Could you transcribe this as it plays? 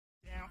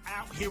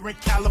Here in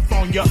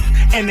California,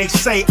 and they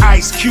say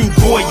Ice Cube,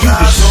 boy, you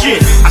the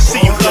shit. I see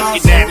you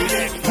looking at me,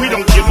 we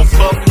don't give a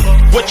fuck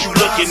what you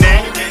looking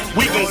at,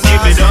 we gon'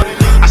 give it up.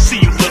 I see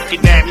you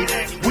looking at me,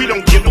 we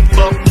don't give a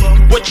fuck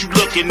what you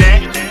looking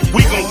at,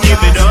 we gon'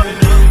 give it up.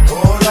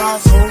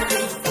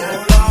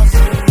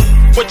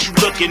 What you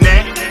looking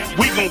at,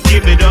 we gon'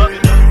 give it up.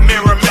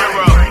 Mirror,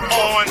 mirror,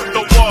 on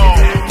the wall,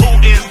 who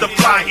is the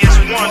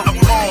flyest one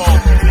of all?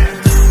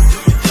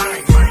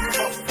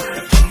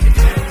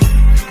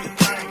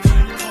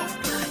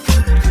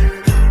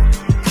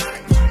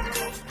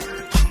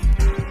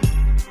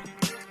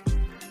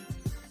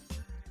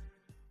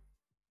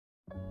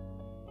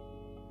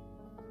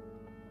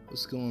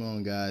 What's going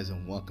on, guys,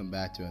 and welcome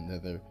back to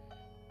another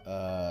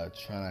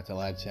Try Not to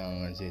Lie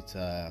challenge. It's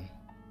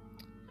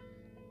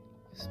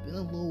been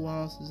a little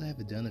while since I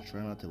haven't done a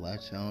Try Not to Lie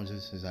challenge,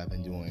 since I've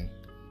been doing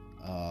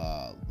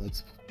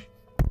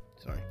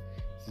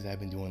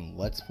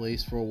Let's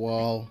Plays for a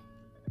while.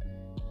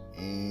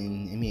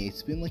 And I mean,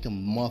 it's been like a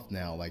month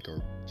now,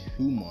 or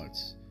 2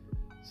 months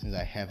since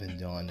I haven't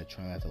done the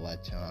Try Not to Lie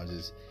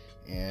challenges,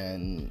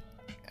 and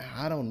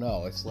I don't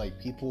know, it's like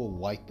people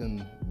like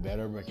them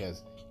better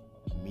because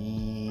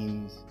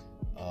memes,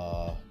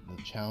 the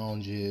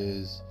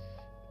challenges,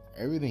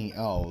 everything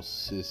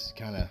else is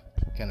kind of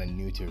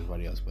new to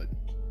everybody else. But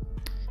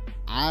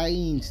I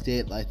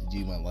instead like to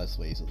do my Let's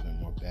Plays a little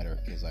bit more better,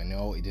 because I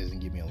know it doesn't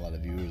give me a lot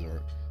of viewers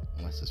or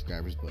a lot of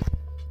subscribers, but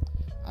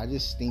I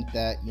just think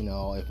that, you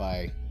know, if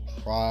I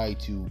try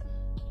to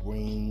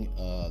bring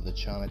the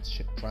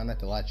Try Not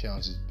to Lie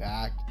challenges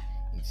back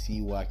and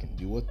see what I can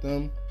do with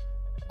them,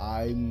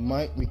 I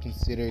might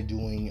reconsider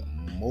doing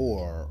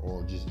more,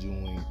 or just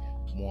doing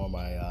more of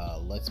my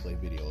Let's Play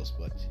videos.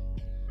 But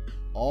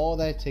all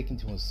that taken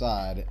to one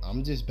side,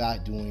 I'm just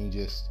back doing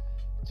just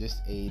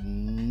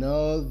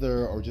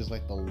another, or just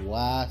like the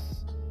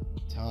last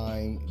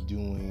time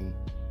doing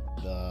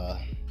the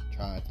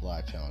Try Not to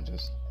Lie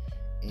challenges.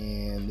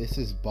 And this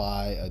is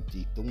by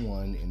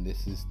AdikTheone, and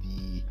this is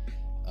the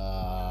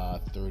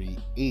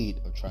 38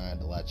 of Try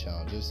Not to Lie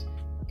challenges.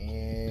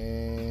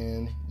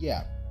 And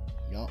yeah,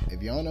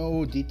 if y'all know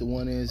who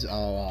AdikTheone is,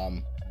 I'll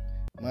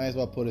might as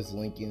well put his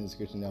link in the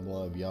description down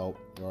below if y'all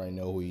already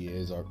know who he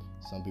is, or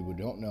some people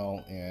don't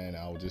know, and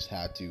I'll just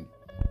have to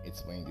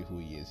explain to who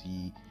he is.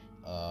 He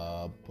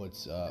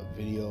puts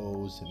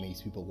videos that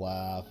makes people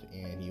laugh,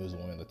 and he was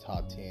one of the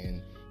top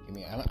 10. I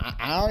mean,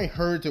 I already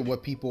heard to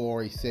what people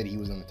already said, he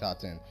was in the top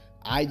 10.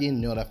 I didn't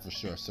know that for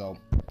sure, so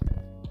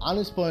I'm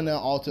just putting that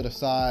all to the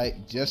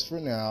side just for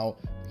now,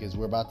 because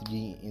we're about to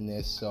be in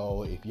this.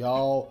 So if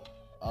y'all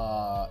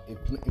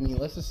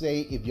let's just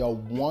say if y'all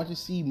want to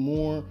see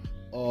more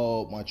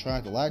of my Try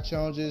Not to Lie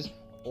challenges,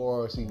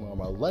 or see more of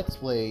my Let's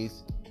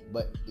Plays,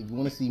 but if you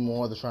want to see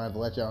more of the Try Not to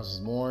Lie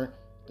challenges more,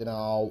 then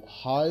I'll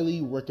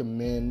highly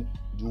recommend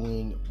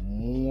doing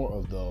more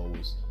of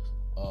those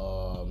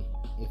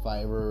if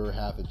I ever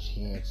have a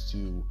chance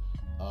to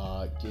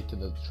get to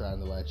the Try Not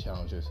to Lie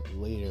challenges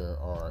later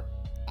or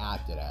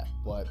after that.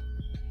 But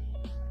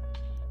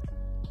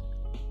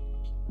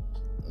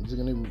I'm just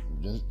gonna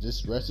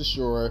just rest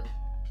assured,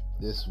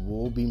 this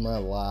will be my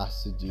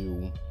last to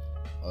do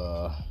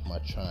my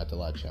Try Not to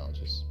Lie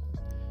challenges.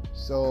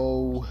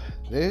 So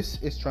this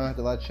is Try Not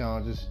to Lie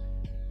challenges,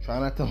 Try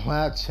Not to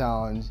Lie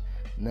challenge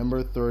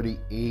number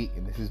 38,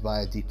 and this is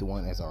by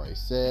AdikTheone, as I already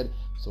said.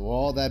 So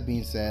all that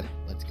being said,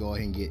 let's go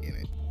ahead and get in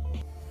it.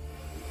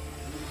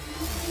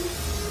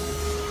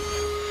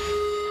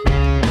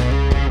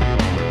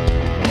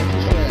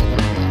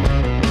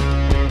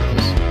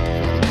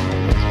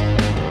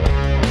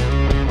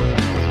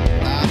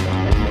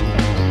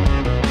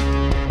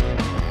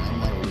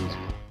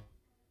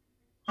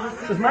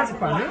 Das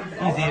Marzipan, ne?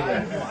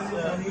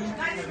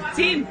 Die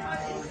 10.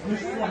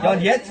 Ja,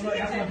 und jetzt?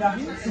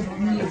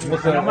 Jetzt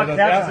muss das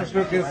erste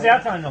Stück ist.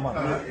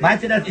 Nochmal.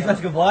 Meinst du, das ist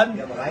was geworden?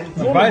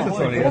 Ich weiß es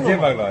noch nicht, das sehen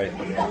wir gleich.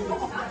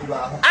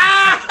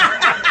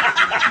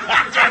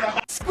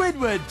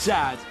 Squidward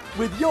Chat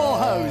with your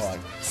host,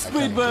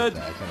 Squidward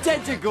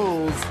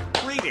Tentacles.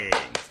 Greetings,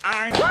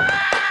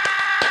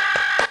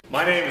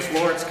 my name is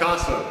Lawrence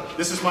Costa.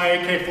 This is my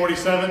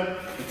AK-47,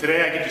 and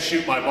today I get to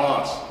shoot my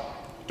boss.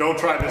 Don't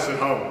try this at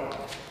home.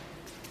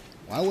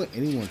 Why would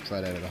anyone try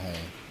that at home?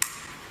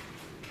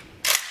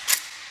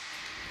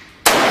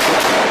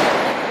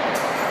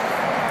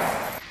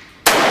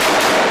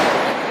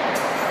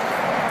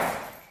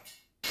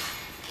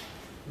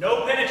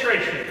 No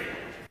penetration.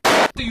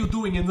 What are you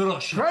doing in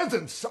Russia?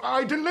 Presents!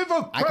 I deliver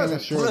I can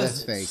presents! assure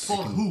that's fake. For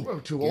who?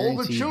 Well, to all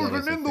the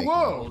children in the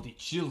All world. the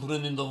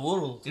children in the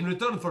world. In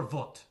return for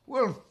what?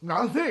 Well,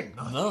 nothing.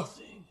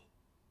 Nothing.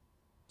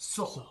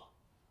 So,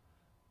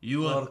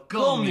 you are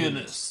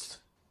communist.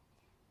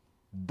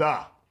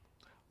 Da.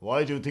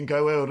 Why do you think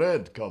I wear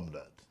red,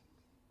 comrade?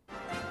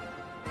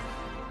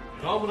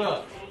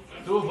 Comrade,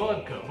 2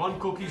 vodka, 1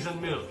 cookies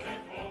and milk.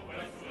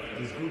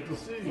 It's good to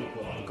see you,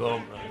 comrade.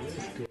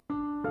 Comrade.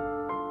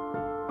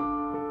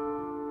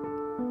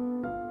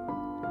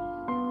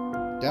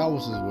 That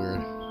was just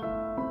weird.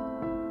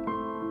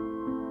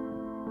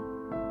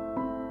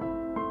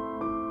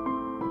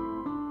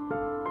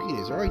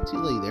 Peter, it's already too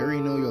late. They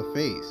already know your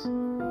face.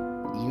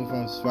 Even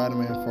from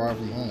Spider-Man Far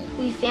From Home.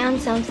 We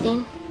found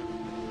something.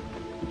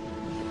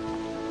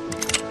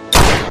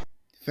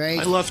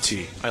 Thank I love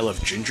tea. I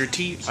love ginger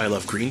tea. I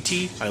love green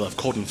tea. I love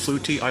cold and flu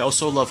tea. I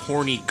also love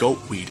horny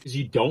goat weed.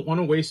 You don't want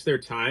to waste their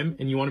time,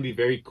 and you want to be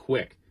very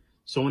quick.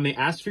 So when they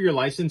ask for your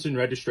license and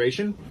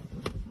registration,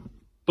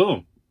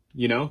 boom,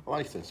 you know?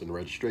 License and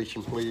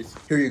registration, please.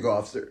 Here you go,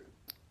 officer.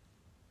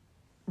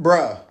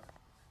 Bruh.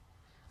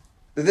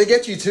 Did they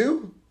get you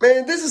too?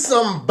 Man, this is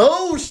some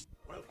bullshit.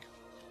 Welcome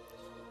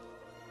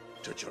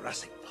to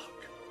Jurassic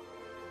Park.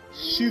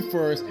 Shoot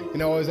first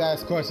and always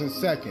ask questions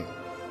second.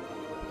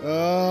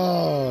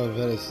 Oh,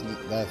 that's not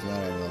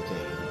even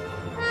okay.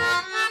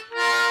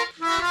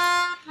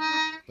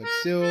 But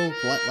still,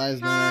 Black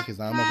Lives Matter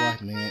because I'm a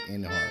black man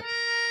in heart.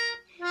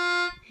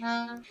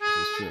 This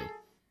is true.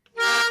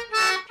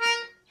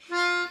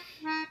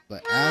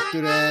 But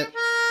after that,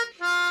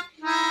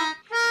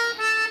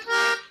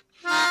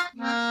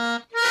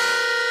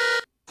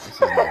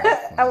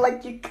 I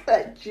like your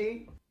cut,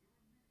 G.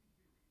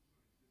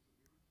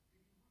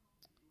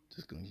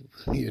 Just gonna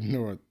completely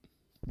ignore it.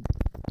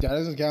 That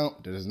doesn't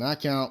count. That does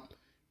not count.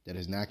 That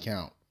does not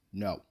count.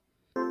 No.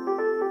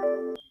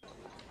 You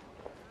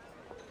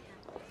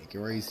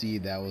can already see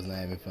that was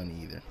not even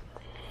funny either.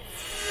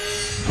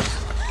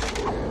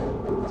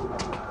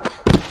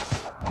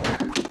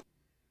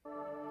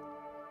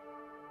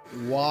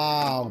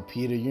 Wow,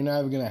 Peter, you're not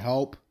even gonna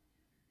help?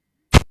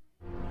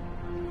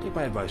 Take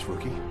my advice,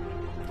 rookie.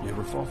 You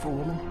ever fall for a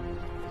woman?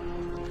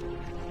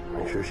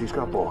 Make sure she's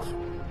got balls.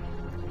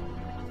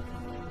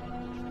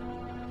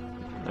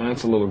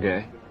 That's a little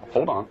gay.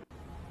 Hold on.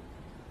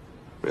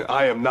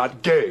 I am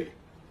not gay.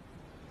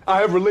 I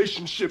have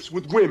relationships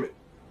with women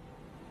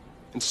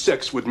and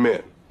sex with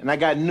men. And I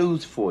got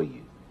news for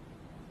you.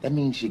 That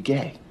means you're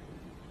gay.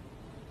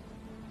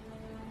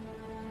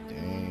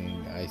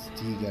 Dang,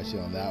 Ice-T got you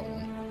on that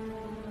one.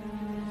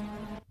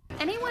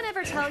 Anyone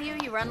ever tell you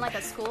you run like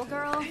a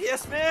schoolgirl?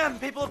 Yes, ma'am.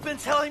 People have been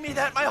telling me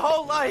that my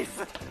whole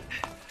life.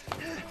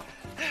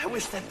 I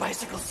wish that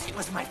bicycle seat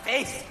was my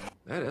face.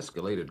 That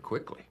escalated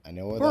quickly. I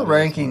know what We're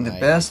ranking the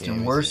best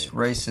and worst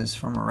races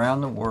from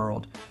around the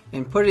world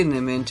and putting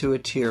them into a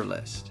tier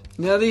list.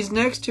 Now these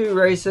next two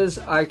races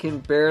I can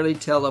barely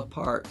tell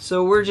apart,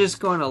 so we're just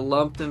going to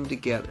lump them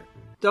together.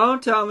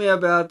 Don't tell me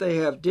about they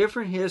have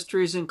different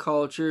histories and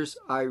cultures.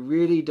 I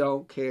really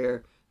don't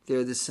care.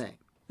 They're the same.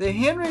 The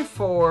Henry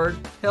Ford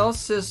Health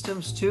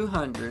Systems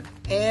 200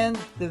 and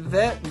the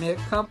Vetmec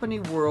Company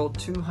World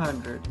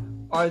 200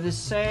 are the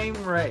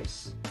same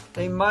race.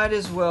 They might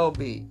as well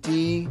be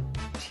D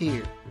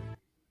tier.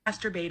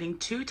 Masturbating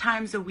 2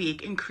 times a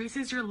week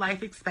increases your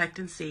life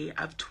expectancy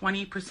of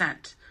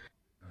 20%.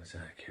 What's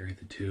that? Carry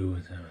the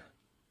 2.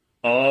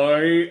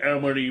 I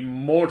am an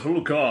immortal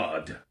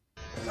god.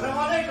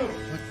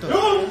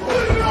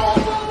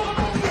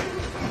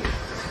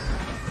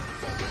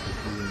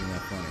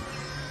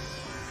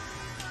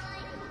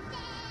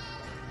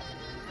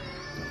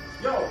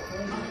 Yo,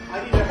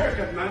 I need a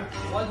haircut, man.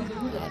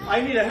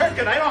 I need a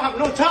haircut. I don't have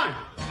no time.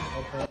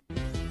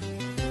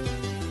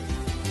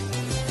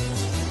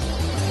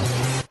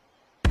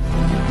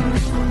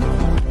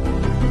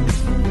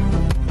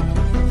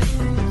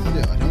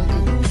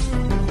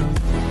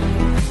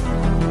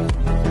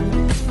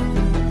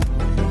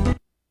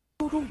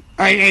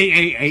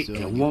 Hey,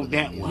 want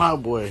that my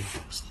boy.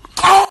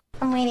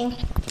 I'm waiting. Wait,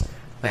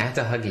 I have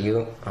to hug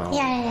you? Oh.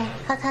 Yeah.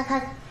 Hug.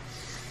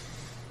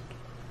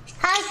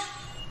 Hug!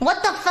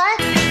 What the fuck?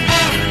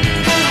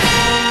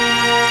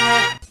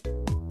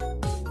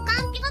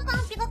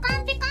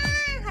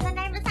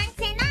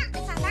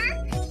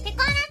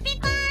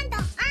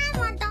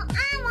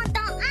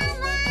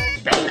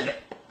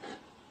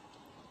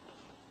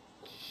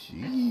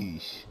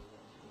 Sheesh.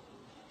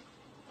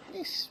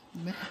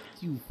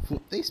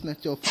 They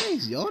smacked your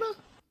face, Yoda.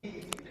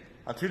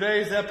 On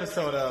today's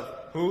episode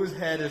of Whose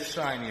Head is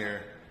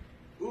Shinier?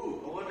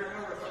 Ooh, I wonder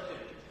how reflective.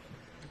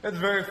 That's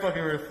very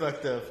fucking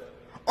reflective.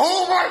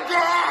 Oh my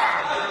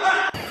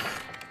god!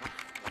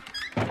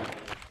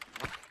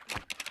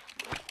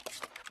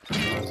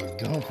 I was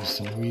gone for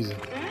some reason.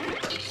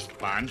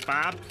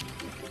 SpongeBob?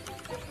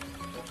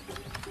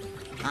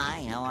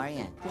 Hi, how are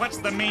you? What's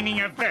the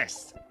meaning of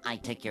this? I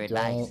took your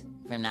advice.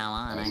 From now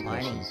on, I'm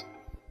horny.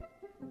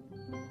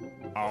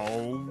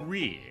 Oh,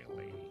 really?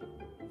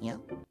 Yep.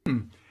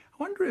 I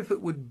wonder if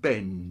it would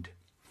bend.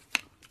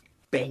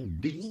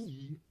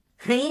 Bendy.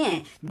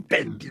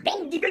 Bendy.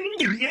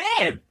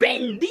 Yeah,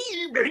 bendy.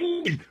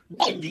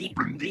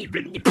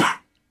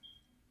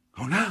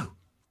 Oh no.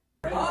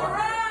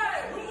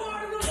 Alright, who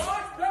wanted to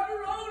watch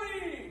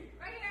pepperoni?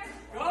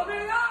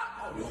 Coming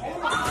up!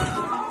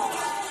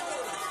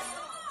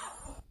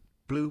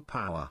 Blue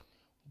power.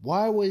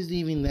 Why was they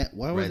even Red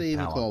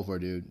even power. called for,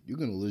 dude? You're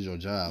gonna lose your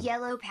job.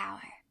 Yellow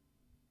power.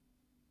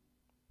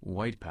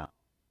 White power.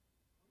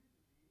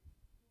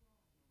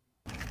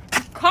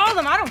 Call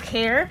them, I don't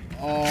care.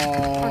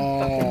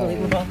 Oh,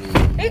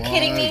 Are you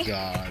kidding me?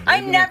 God.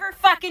 I'm never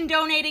fucking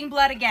donating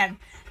blood again.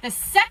 The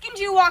second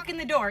you walk in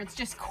the door, it's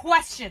just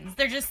questions.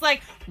 They're just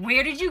like,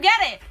 where did you get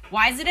it?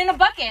 Why is it in a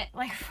bucket?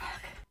 Like,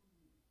 fuck.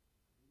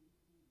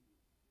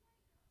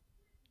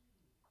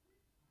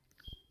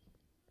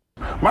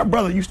 My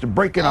brother used to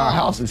break in our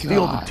house and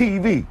steal the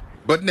TV.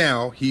 But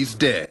now he's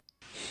dead.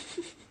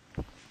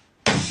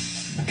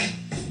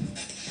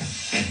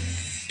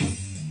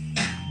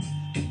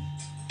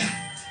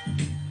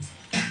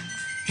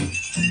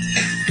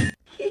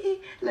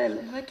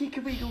 Lele, aqui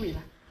comigo,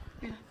 mira.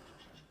 Mira.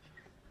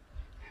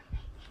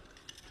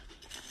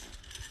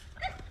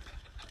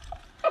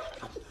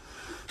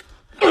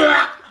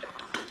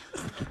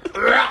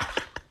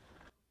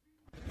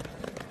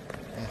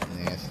 That's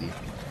nasty.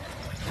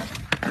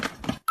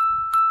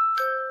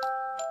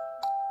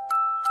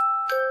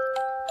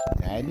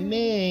 Daddy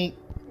Nate.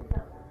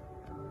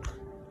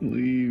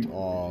 Leave.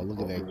 Oh, look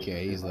at that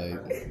cat. He's like,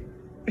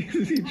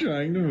 is he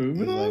trying to move?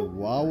 He's like,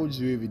 why would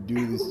you even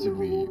do this to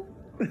me?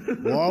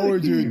 Why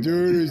would you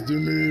do this to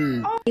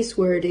me? This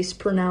word is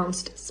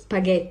pronounced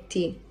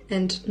spaghetti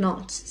and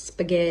not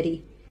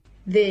spaghetti.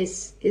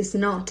 This is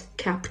not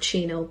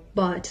cappuccino,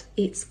 but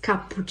it's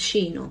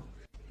cappuccino.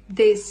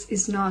 This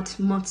is not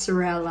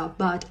mozzarella,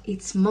 but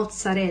it's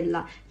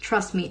mozzarella.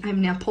 Trust me,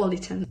 I'm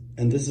Neapolitan.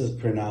 And this is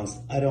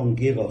pronounced I don't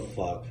give a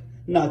fuck,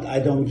 not I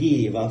don't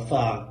give a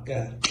fuck.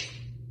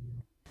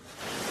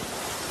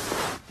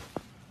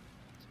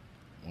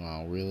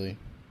 Wow, really?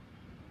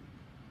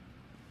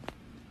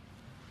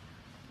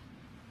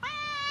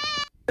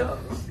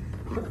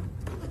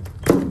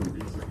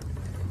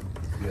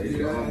 I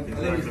gotta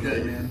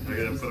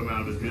put him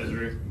out of his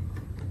misery.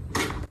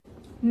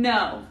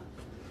 No.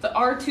 The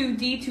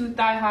R2-D2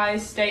 thigh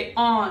highs stay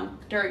on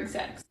during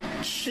sex.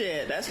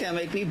 Shit, that's gonna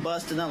make me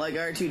busting out like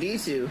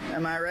R2-D2.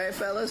 Am I right,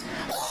 fellas?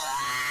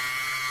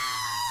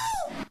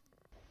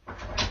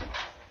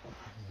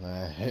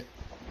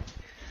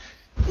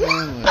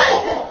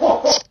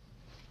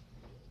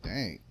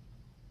 Dang.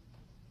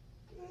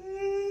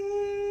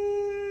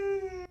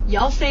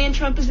 Y'all saying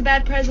Trump is a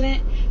bad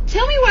president?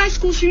 Tell me why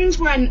school shootings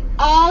were at an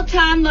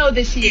all-time low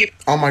this year.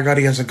 Oh my god,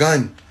 he has a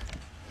gun.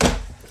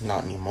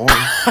 Not anymore.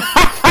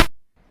 How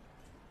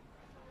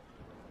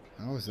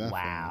is that?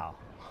 Wow.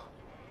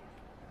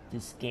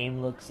 This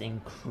game looks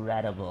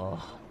incredible.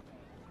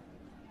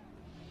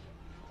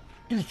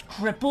 There's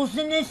cripples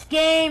in this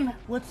game?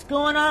 What's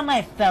going on,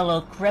 my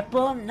fellow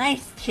cripple?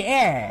 Nice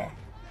chair.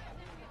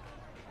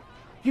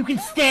 You can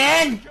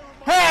stand?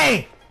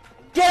 Hey!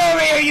 Get over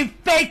here, you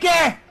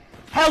faker!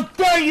 How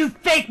dare you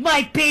fake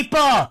my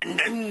people!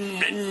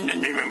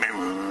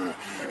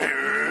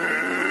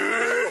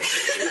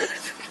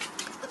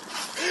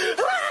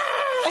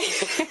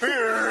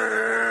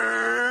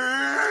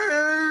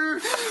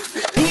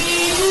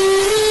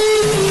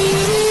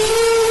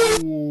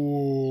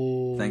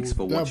 Thanks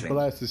for watching.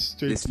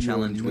 This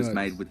challenge was nuts.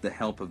 made with the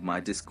help of my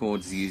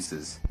Discord's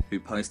users,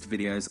 who post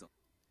videos.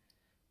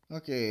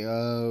 Okay,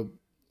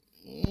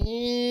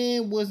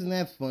 it wasn't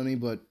that funny,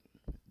 but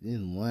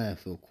didn't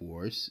laugh, of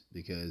course,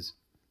 because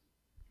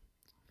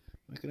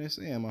what can I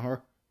say? I'm a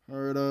hard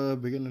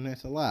beginner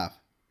to laugh.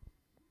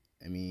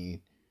 I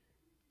mean,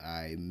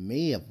 I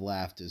may have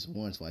laughed this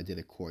once when I did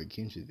a Corey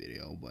Kenshin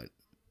video, but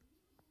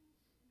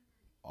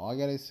all I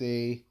gotta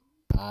say,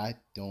 I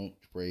don't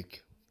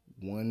break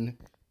one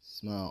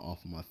smile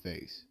off of my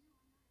face.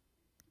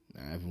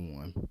 Not even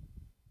one.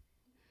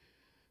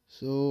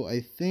 So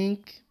I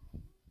think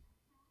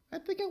I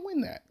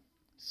win that.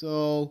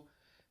 So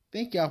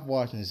thank y'all for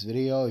watching this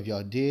video. If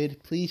y'all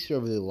did, please sure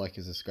really like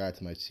and subscribe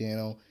to my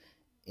channel.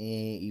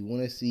 And you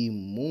want to see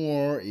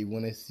more, you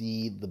want to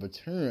see the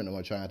return of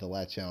my Try Not to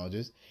Laugh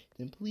challenges,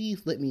 then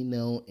please let me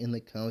know in the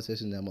comment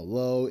section down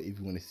below if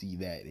you want to see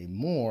that and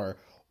more,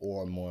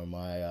 or more of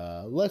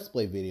my Let's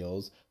Play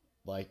videos.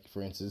 Like,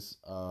 for instance,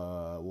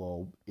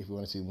 well, if you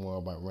want to see more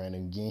about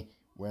random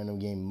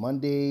game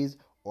Mondays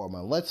or my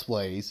Let's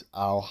Plays,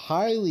 I'll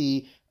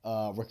highly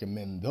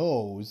recommend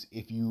those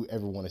if you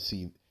ever want to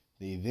see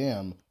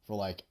them for,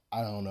 like,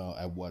 I don't know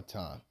at what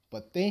time.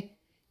 But thank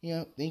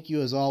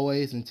you as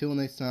always. Until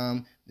next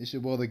time, this is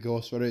your brother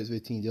Ghost Rider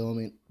S15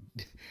 Devilman.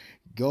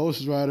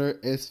 Ghost Rider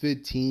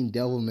S15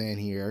 Devilman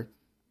here.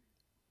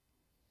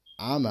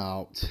 I'm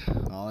out.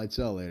 I'll let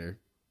y'all later.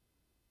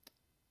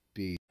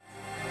 Peace.